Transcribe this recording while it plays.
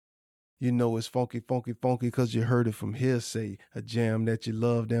You know it's funky, funky, funky, cause you heard it from hearsay. A jam that you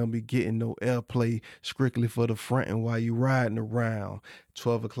love, they don't be getting no airplay. Strictly for the front and while you riding around.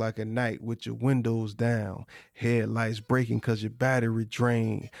 12 o'clock at night with your windows down. Headlights breaking cause your battery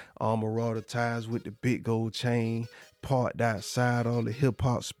drained. Armor all the tires with the big gold chain. Parked outside all the hip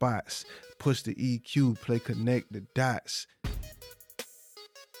hop spots. Push the EQ, play connect the dots.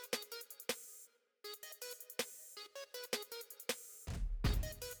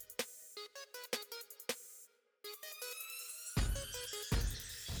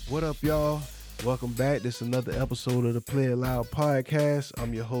 What up, y'all? Welcome back. This is another episode of the Play It Loud podcast.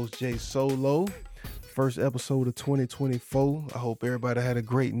 I'm your host, Jay Solo. First episode of 2024. I hope everybody had a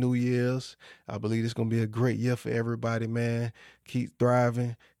great New Year's. I believe it's going to be a great year for everybody, man. Keep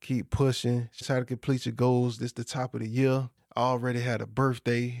thriving, keep pushing. Try to complete your goals. This is the top of the year. I already had a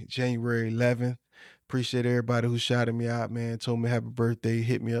birthday, January 11th. Appreciate everybody who shouted me out, man. Told me happy birthday.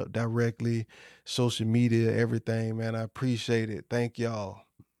 Hit me up directly. Social media, everything, man. I appreciate it. Thank y'all.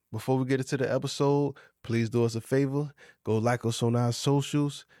 Before we get into the episode, please do us a favor. Go like us on our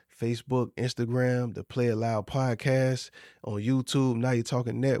socials, Facebook, Instagram, the Play It Loud Podcast. On YouTube, Now You're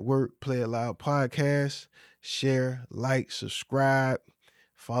Talking Network, Play It Loud Podcast. Share, like, subscribe.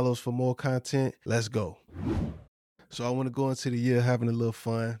 Follow us for more content. Let's go. So I want to go into the year having a little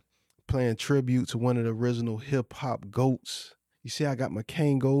fun, playing tribute to one of the original hip-hop GOATs. You see, I got my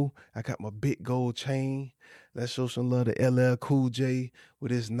Kango. I got my big gold chain. Let's show some love to LL Cool J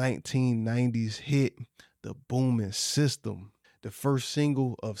with his 1990s hit, The Boomin' System. The first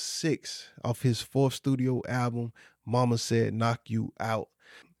single of 6 off his 4th studio album, Mama Said Knock You Out.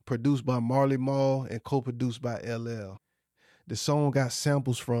 Produced by Marley Marl and co-produced by LL. The song got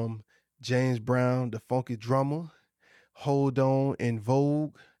samples from James Brown, the Funky Drummer, Hold On, In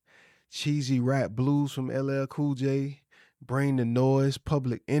Vogue, Cheesy Rap Blues from LL Cool J, Bring the Noise,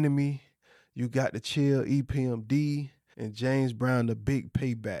 Public Enemy, You Got to Chill, EPMD, and James Brown, The Big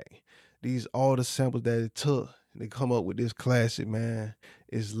Payback. These all the samples that it took. They come up with this classic, man.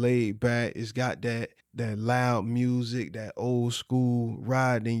 It's laid back. It's got that loud music, that old school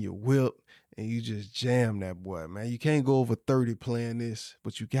ride in your whip, and you just jam that boy, man. You can't go over 30 playing this,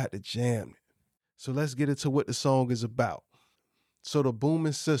 but you got to jam it. So let's get into what the song is about. So the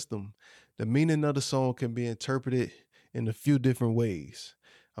Boomin' System, the meaning of the song can be interpreted in a few different ways.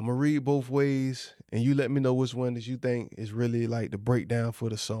 I'm going to read both ways, and you let me know which one that you think is really like the breakdown for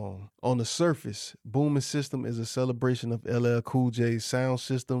the song. On the surface, Boomin' System is a celebration of LL Cool J's sound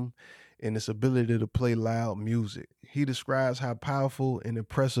system and its ability to play loud music. He describes how powerful and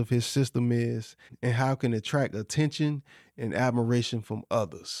impressive his system is and how it can attract attention and admiration from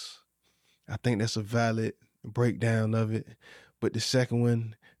others. I think that's a valid breakdown of it. But the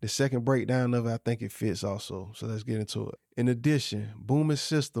second breakdown of it, I think it fits also. So let's get into it. In addition, Boomin'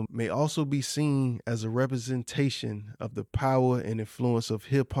 System may also be seen as a representation of the power and influence of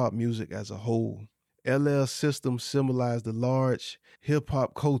hip-hop music as a whole. LL's system symbolized the large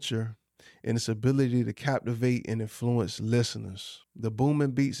hip-hop culture and its ability to captivate and influence listeners. The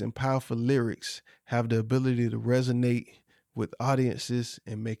booming beats and powerful lyrics have the ability to resonate with audiences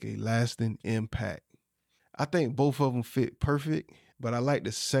and make a lasting impact. I think both of them fit perfect, but I like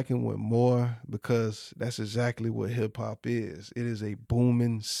the second one more because that's exactly what hip hop is. It is a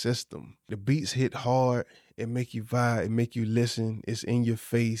booming system. The beats hit hard. It make you vibe. It make you listen. It's in your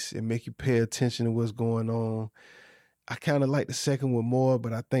face. It make you pay attention to what's going on. I kind of like the second one more,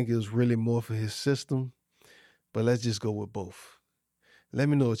 but I think it was really more for his system. But let's just go with both. Let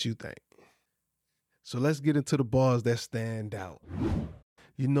me know what you think. So let's get into the bars that stand out.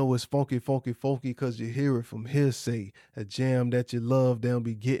 You know it's funky, funky, funky because you hear it from hearsay. A jam that you love, they don't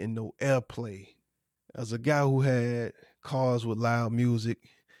be getting no airplay. As a guy who had cars with loud music,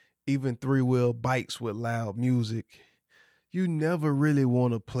 even 3-wheel bikes with loud music, you never really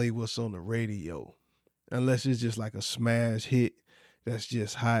want to play what's on the radio. Unless it's just like a smash hit that's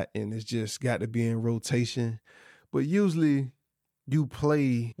just hot and it's just got to be in rotation. But usually you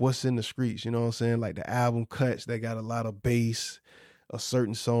play what's in the streets, you know what I'm saying? Like the album cuts that got a lot of bass, or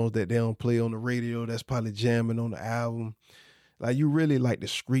certain songs that they don't play on the radio that's probably jamming on the album. Like you really like the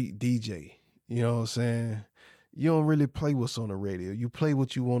street DJ, you know what I'm saying? You don't really play what's on the radio. You play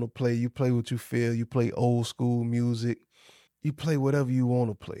what you want to play. You play what you feel. You play old school music. You play whatever you want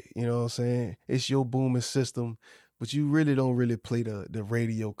to play, you know what I'm saying? It's your booming system, but you really don't really play the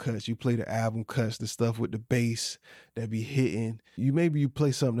radio cuts. You play the album cuts, the stuff with the bass that be hitting. Maybe you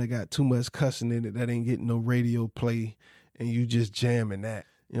play something that got too much cussing in it that ain't getting no radio play, and you just jamming that.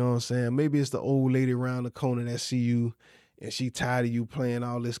 You know what I'm saying? Maybe it's the old lady around the corner that see you and she tired of you playing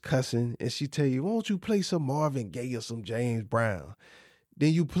all this cussing and she tell you, why don't you play some Marvin Gaye or some James Brown?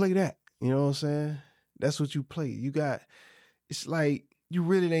 Then you play that. You know what I'm saying? That's what you play. It's like you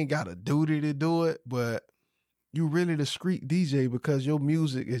really ain't got a duty to do it, but you really the street DJ because your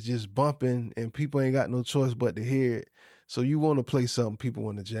music is just bumping and people ain't got no choice but to hear it. So you want to play something people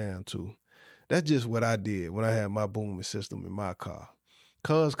want to jam to. That's just what I did when I had my booming system in my car.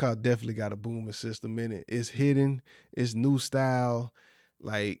 Cuz car definitely got a booming system in it. It's hidden, it's new style.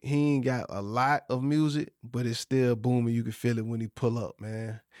 Like he ain't got a lot of music, but it's still booming. You can feel it when he pull up,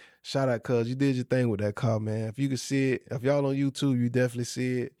 man. Shout out, cuz you did your thing with that car, man. If you can see it, if y'all on YouTube, you definitely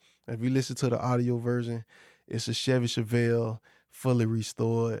see it. If you listen to the audio version, it's a Chevy Chevelle, fully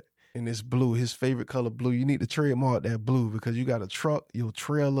restored, and it's blue. His favorite color, blue. You need to trademark that blue because you got a truck, your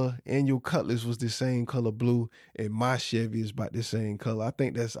trailer, and your Cutlass was the same color blue, and my Chevy is about the same color. I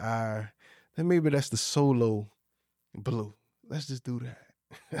think that's then maybe that's the Solo blue. Let's just do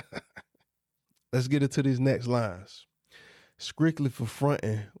that. Let's get into these next lines. Strictly for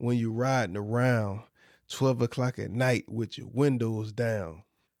fronting when you riding around 12 o'clock at night with your windows down.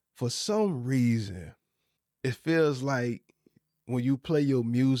 For some reason, it feels like when you play your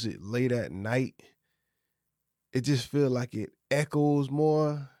music late at night, it just feels like it echoes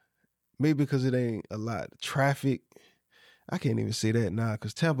more. Maybe because it ain't a lot of traffic. I can't even say that now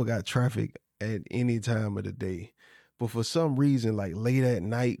because Tampa got traffic at any time of the day. But for some reason, like late at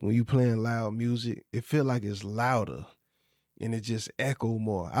night when you playing loud music, it feel like it's louder and it just echo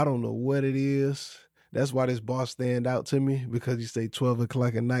more. I don't know what it is. That's why this bar stand out to me, because you say 12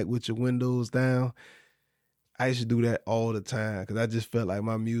 o'clock at night with your windows down. I used to do that all the time because I just felt like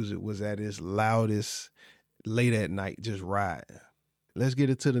my music was at its loudest late at night, just riding. Let's get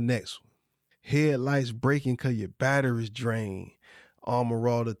into the next one. Headlights breaking because your battery's drained. Armor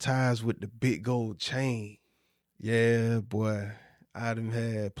all the tires with the big gold chain. Yeah, boy, I done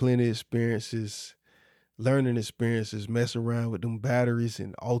had plenty of experiences, learning experiences, messing around with them batteries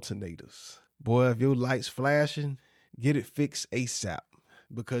and alternators. Boy, if your light's flashing, get it fixed ASAP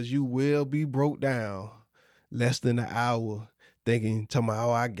because you will be broke down less than an hour thinking, talking about,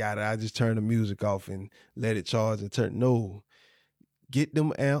 oh, I got it. I just turn the music off and let it charge and turn. No, get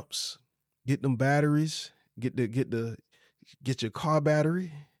them amps, get them batteries, get your car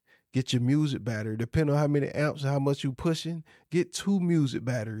battery, get your music battery. Depending on how many amps and how much you pushing, get 2 music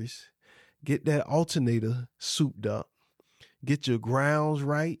batteries. Get that alternator souped up. Get your grounds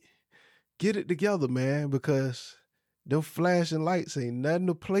right. Get it together, man, because them flashing lights ain't nothing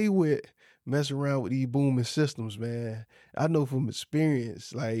to play with. Mess around with these booming systems, man. I know from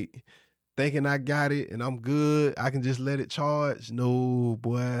experience, like thinking I got it and I'm good, I can just let it charge. No,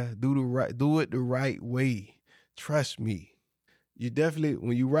 boy, do it the right way. Trust me. You definitely,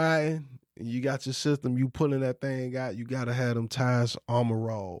 when you riding and you got your system, you pulling that thing out, you gotta have them tires armor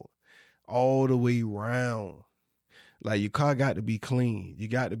all the way around. Like your car got to be clean. You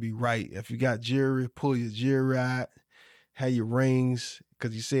got to be right. If you got jewelry, pull your jewelry out. Have your rings.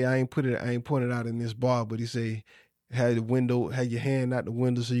 Cause you say I ain't pointing it out in this bar, but he say have your hand out the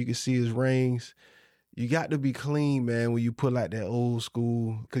window so you can see his rings. You got to be clean, man, when you pull out that old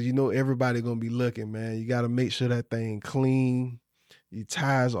school. Cause you know everybody gonna be looking, man. You gotta make sure that thing clean. Your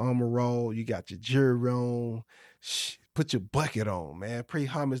tires armor all. You got your jewelry on. Put your bucket on, man. Pay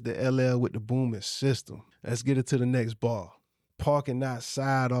homage to LL with the booming system. Let's get it to the next bar. Parking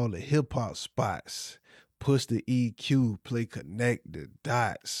outside all the hip hop spots. Push the EQ, play connect the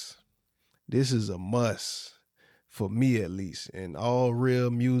dots. This is a must, for me at least. And all real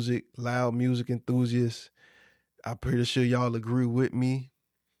music, loud music enthusiasts, I'm pretty sure y'all agree with me.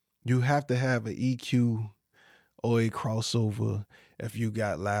 You have to have an EQ or a crossover if you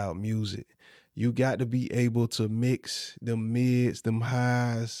got loud music. You got to be able to mix them mids, them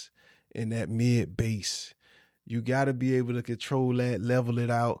highs, and that mid bass. You got to be able to control that, level it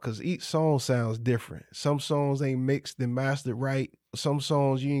out, because each song sounds different. Some songs ain't mixed and mastered right. Some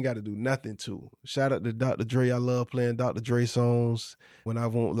songs you ain't got to do nothing to. Shout out to Dr. Dre. I love playing Dr. Dre songs when I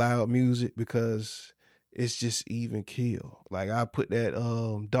want loud music because it's just even kill. Like I put that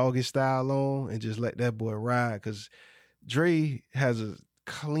Doggy Style on and just let that boy ride, because Dre has a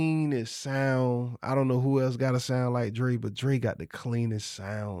cleanest sound. I don't know who else got a sound like Dre, but Dre got the cleanest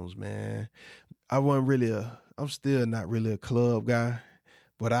sounds, man. I'm still not really a club guy,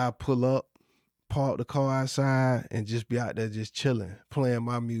 but I pull up, park the car outside, and just be out there just chilling, playing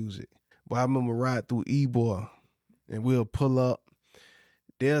my music. But I remember ride through E-Boy, and we'll pull up.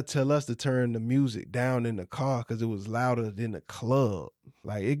 They'll tell us to turn the music down in the car because it was louder than the club.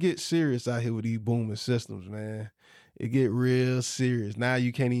 Like, it gets serious out here with these booming systems, man. It get real serious. Now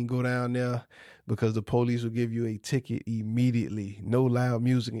you can't even go down there because the police will give you a ticket immediately. No loud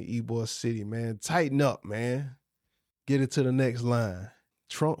music in Ybor City, man. Tighten up, man. Get it to the next line.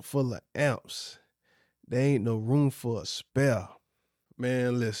 Trunk full of amps. There ain't no room for a spare.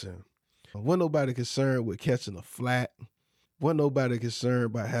 Man, listen. Wasn't nobody concerned with catching a flat. Wasn't nobody concerned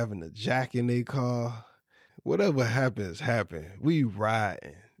about having a jack in their car. Whatever happens, happen. We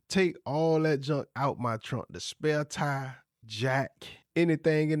riding. Take all that junk out my trunk. The spare tire, jack,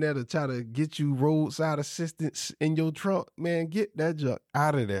 anything in there to try to get you roadside assistance in your trunk. Man, get that junk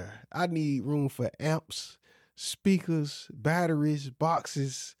out of there. I need room for amps, speakers, batteries,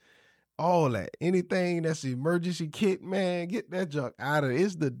 boxes, all that. Anything that's emergency kit, man, get that junk out of it.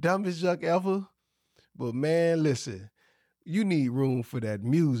 It's the dumbest junk ever. But man, listen, you need room for that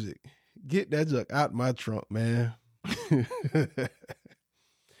music. Get that junk out my trunk, man.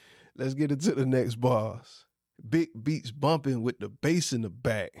 Let's get into the next bars. Big beats bumping with the bass in the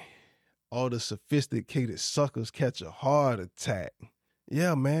back. All the sophisticated suckers catch a heart attack.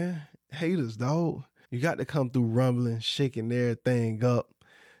 Yeah, man. Haters, dog. You got to come through rumbling, shaking everything up.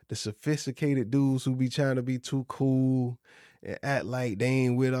 The sophisticated dudes who be trying to be too cool and act like they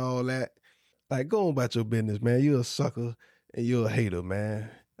ain't with all that. Like, go on about your business, man. You're a sucker and you're a hater,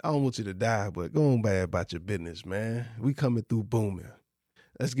 man. I don't want you to die, but go on about your business, man. We coming through booming.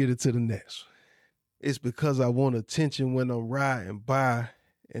 Let's get into the next. It's because I want attention when I'm riding by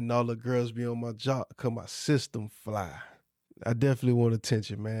and all the girls be on my job because my system fly. I definitely want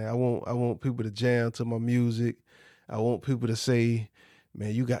attention, man. I want people to jam to my music. I want people to say,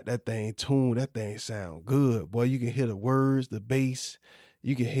 man, you got that thing tuned. That thing sound good. Boy, you can hear the words, the bass.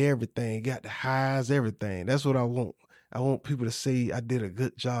 You can hear everything. You got the highs, everything. That's what I want. I want people to say I did a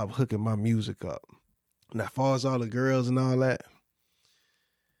good job hooking my music up. Now, as far as all the girls and all that,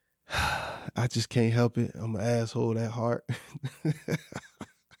 I just can't help it. I'm an asshole at heart.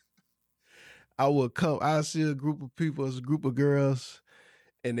 I see a group of people, as a group of girls,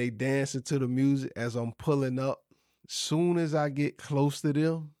 and they dancing to the music as I'm pulling up. Soon as I get close to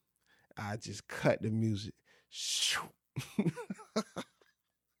them, I just cut the music.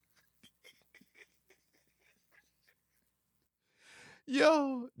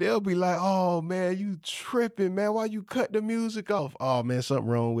 Yo, they'll be like, oh man, you tripping, man. Why you cut the music off? Oh man, something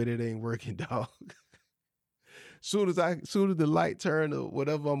wrong with it. Ain't working, dog. Soon as the light turn or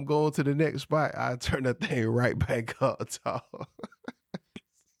whatever, I'm going to the next spot, I turn that thing right back up, dog.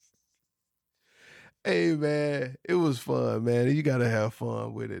 Hey man, it was fun, man. You gotta have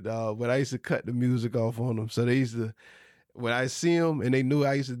fun with it, dog. But I used to cut the music off on them. So they used to, when I see them and they knew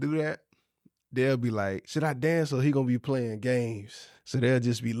I used to do that, they'll be like, should I dance or he gonna be playing games? So they'll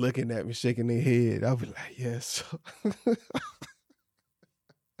just be looking at me, shaking their head. I'll be like, yes.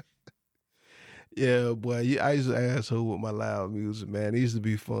 Yeah, boy. I used to asshole with my loud music, man. It used to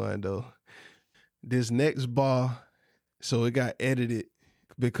be fun, though. This next bar, so it got edited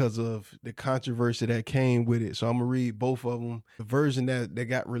because of the controversy that came with it. So I'm going to read both of them. The version that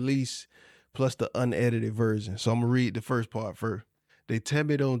got released plus the unedited version. So I'm going to read the first part first. They tell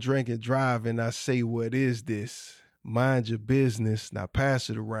me don't drink and drive, and I say, what is this? Mind your business, now pass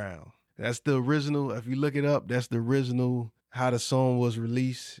it around. That's the original. If you look it up, that's the original, how the song was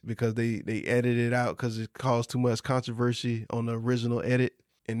released, because they edited it out because it caused too much controversy on the original edit.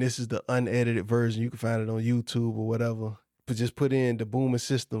 And this is the unedited version. You can find it on YouTube or whatever. But just put in the Boomin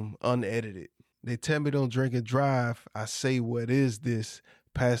system, unedited. They tell me don't drink and drive. I say, what is this?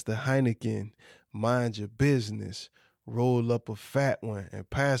 Pass the Heineken. Mind your business. Roll up a fat one and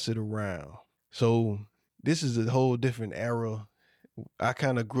pass it around. So this is a whole different era. I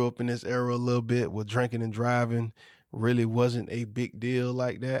kind of grew up in this era a little bit where drinking and driving really wasn't a big deal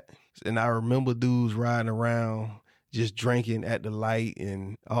like that. And I remember dudes riding around just drinking at the light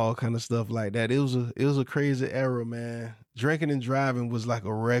and all kind of stuff like that. It was a crazy era, man. Drinking and driving was like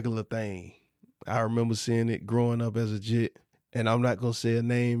a regular thing. I remember seeing it growing up as a jit. And I'm not going to say a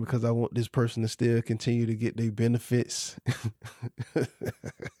name because I want this person to still continue to get their benefits.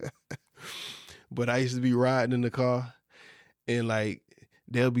 But I used to be riding in the car and like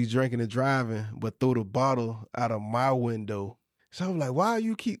they'll be drinking and driving, but throw the bottle out of my window. So I'm like, why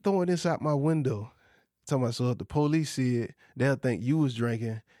you keep throwing this out my window? Talking about, so if the police see it, they'll think you was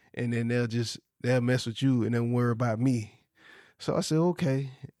drinking and then they'll mess with you and then worry about me. So I said, okay.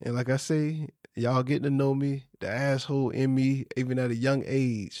 And like I say, y'all getting to know me, the asshole in me, even at a young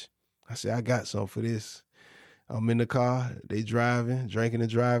age. I said, I got something for this. I'm in the car, they driving, drinking and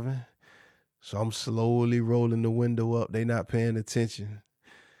driving. So I'm slowly rolling the window up. They not paying attention.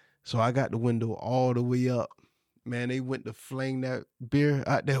 So I got the window all the way up. Man, they went to fling that beer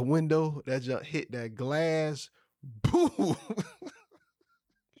out that window. That junk hit that glass. Boom!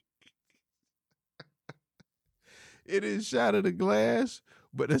 It didn't shatter the glass,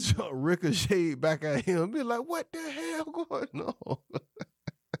 but that junk ricocheted back at him. Be like, what the hell going on?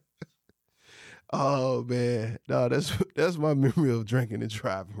 Oh man, no, that's my memory of drinking and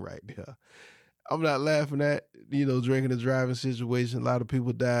driving right there. I'm not laughing at drinking and driving situation. A lot of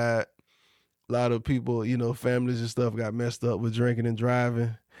people died. A lot of people, families and stuff got messed up with drinking and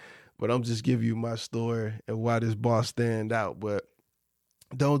driving. But I'm just giving you my story and why this bar stand out. But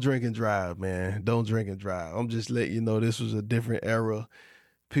don't drink and drive, man. Don't drink and drive. I'm just letting you know this was a different era.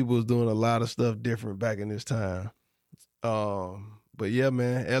 People was doing a lot of stuff different back in this time. But yeah,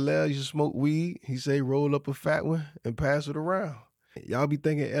 man, LL used to smoke weed. He say roll up a fat one and pass it around. Y'all be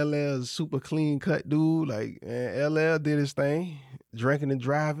thinking LL is a super clean cut dude. Like, man, LL did his thing, drinking and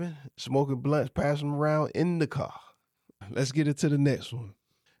driving, smoking blunts, passing them around in the car. Let's get into the next one.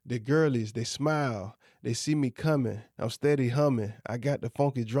 The girlies, they smile. They see me coming. I'm steady humming. I got the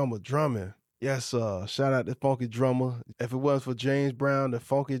funky drummer drumming. Yes, shout out to funky drummer. If it wasn't for James Brown, the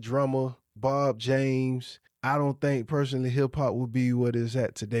funky drummer, Bob James, I don't think personally hip hop would be what it's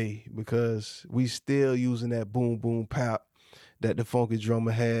at today because we still using that boom boom pop that the funky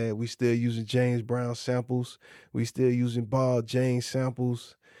drummer had. We still using James Brown samples. We still using Bob James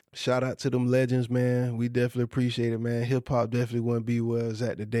samples. Shout out to them legends, man. We definitely appreciate it, man. Hip hop definitely wouldn't be where it's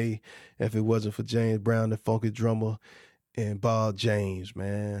at today if it wasn't for James Brown, the funky drummer, and Bob James,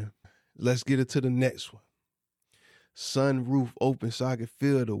 man. Let's get into the next one. Sunroof open so I can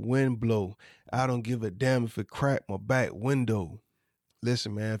feel the wind blow. I don't give a damn if it crack my back window.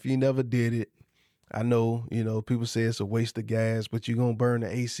 Listen, man, if you never did it, I know, people say it's a waste of gas, but you're going to burn the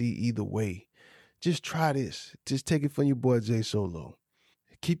AC either way. Just try this. Just take it from your boy Jay Solo.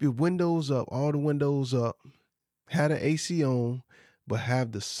 Keep your windows up, all the windows up. Have the AC on, but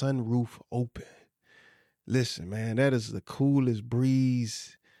have the sunroof open. Listen, man, that is the coolest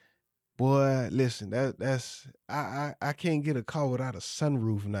breeze. Boy, listen, that's I can't get a car without a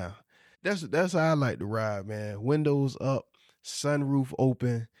sunroof now. That's how I like to ride, man. Windows up, sunroof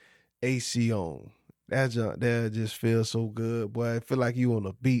open, AC on. That just feels so good, boy. I feel like you on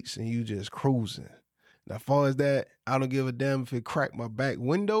the beach and you just cruising. Now, as far as that, I don't give a damn if it cracked my back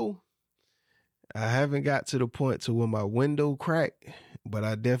window. I haven't got to the point to where my window cracked, but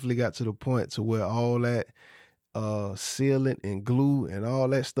I definitely got to the point to where all that sealant and glue and all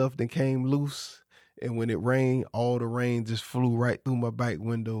that stuff that came loose. And when it rained, all the rain just flew right through my back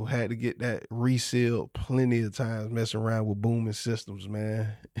window. Had to get that resealed plenty of times messing around with Boomin systems,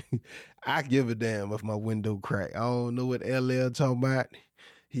 man. I give a damn if my window cracked. I don't know what LL talking about.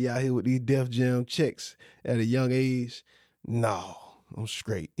 He out here with these Def Jam checks at a young age. No, I'm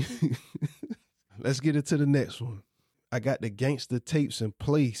straight. Let's get into the next one. I got the gangster tapes in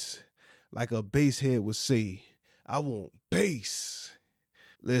place. Like a bass head would say, I want bass.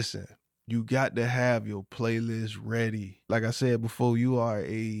 Listen, you got to have your playlist ready. Like I said before, you are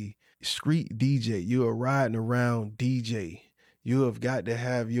a street DJ. You're a riding around DJ. You have got to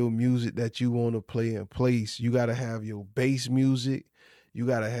have your music that you want to play in place. You got to have your bass music. You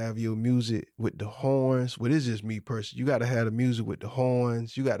got to have your music with the horns. Well, it's just me personally. You got to have the music with the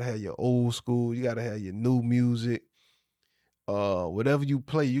horns. You got to have your old school. You got to have your new music. Whatever you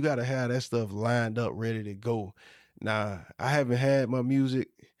play, you got to have that stuff lined up, ready to go. Now, I haven't had my music.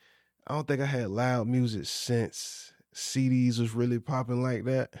 I don't think I had loud music since CDs was really popping like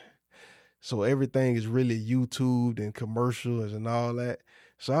that. So everything is really YouTubed and commercials and all that.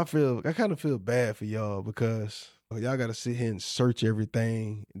 So I kind of feel bad for y'all because y'all got to sit here and search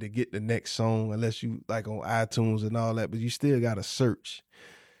everything to get the next song unless you like on iTunes and all that, but you still got to search.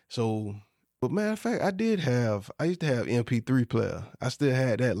 So, but matter of fact, I used to have MP3 player. I still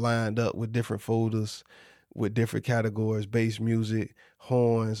had that lined up with different folders, with different categories, bass music,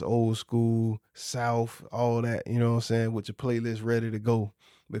 horns, old school, South, all that, you know what I'm saying, with your playlist ready to go.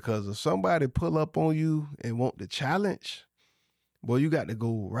 Because if somebody pull up on you and want the challenge, boy, you got to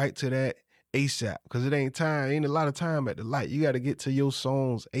go right to that ASAP. Because it ain't a lot of time at the light. You got to get to your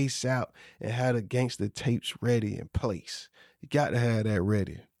songs ASAP and have the gangster tapes ready in place. You got to have that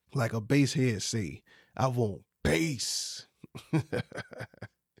ready. Like a bass head say, I want bass.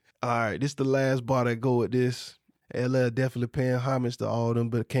 All right, this is the last bar that go with this. LL definitely paying homage to all them,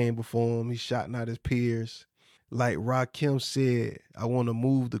 but came before him. He shouting out his peers. Like Rakim said, I want to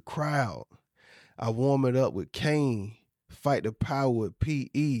move the crowd. I warm it up with Kane. Fight the power with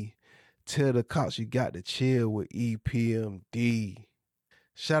PE. Tell the cops you got to chill with EPMD.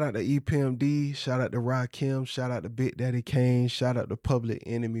 Shout out to EPMD. Shout out to Rakim. Shout out to Big Daddy Kane. Shout out to Public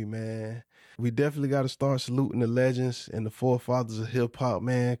Enemy, man. We definitely got to start saluting the legends and the forefathers of hip hop,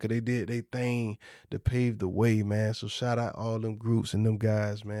 man, because they did their thing to pave the way, man. So shout out all them groups and them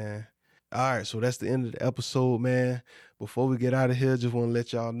guys, man. All right, so that's the end of the episode, man. Before we get out of here, just want to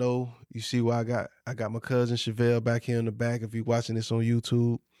let y'all know, you see why I got my cousin Chevelle back here in the back if you're watching this on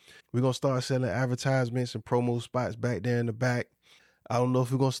YouTube. We're going to start selling advertisements and promo spots back there in the back. I don't know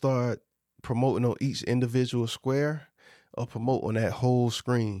if we're going to start promoting on each individual square or promote on that whole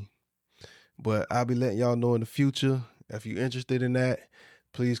screen. But I'll be letting y'all know in the future. If you're interested in that,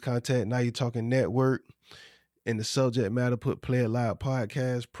 please contact Now You Talking Network. In the subject matter, put Play It Loud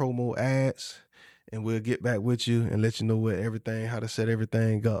Podcast, promo ads, and we'll get back with you and let you know how to set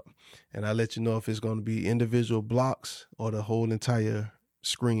everything up. And I'll let you know if it's going to be individual blocks or the whole entire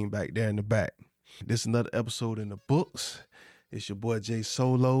screen back there in the back. This is another episode in the books. It's your boy Jay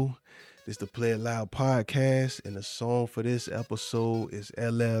Solo. This is the Play It Loud Podcast, and the song for this episode is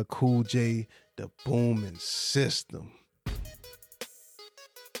LL Cool J, The Boomin' System.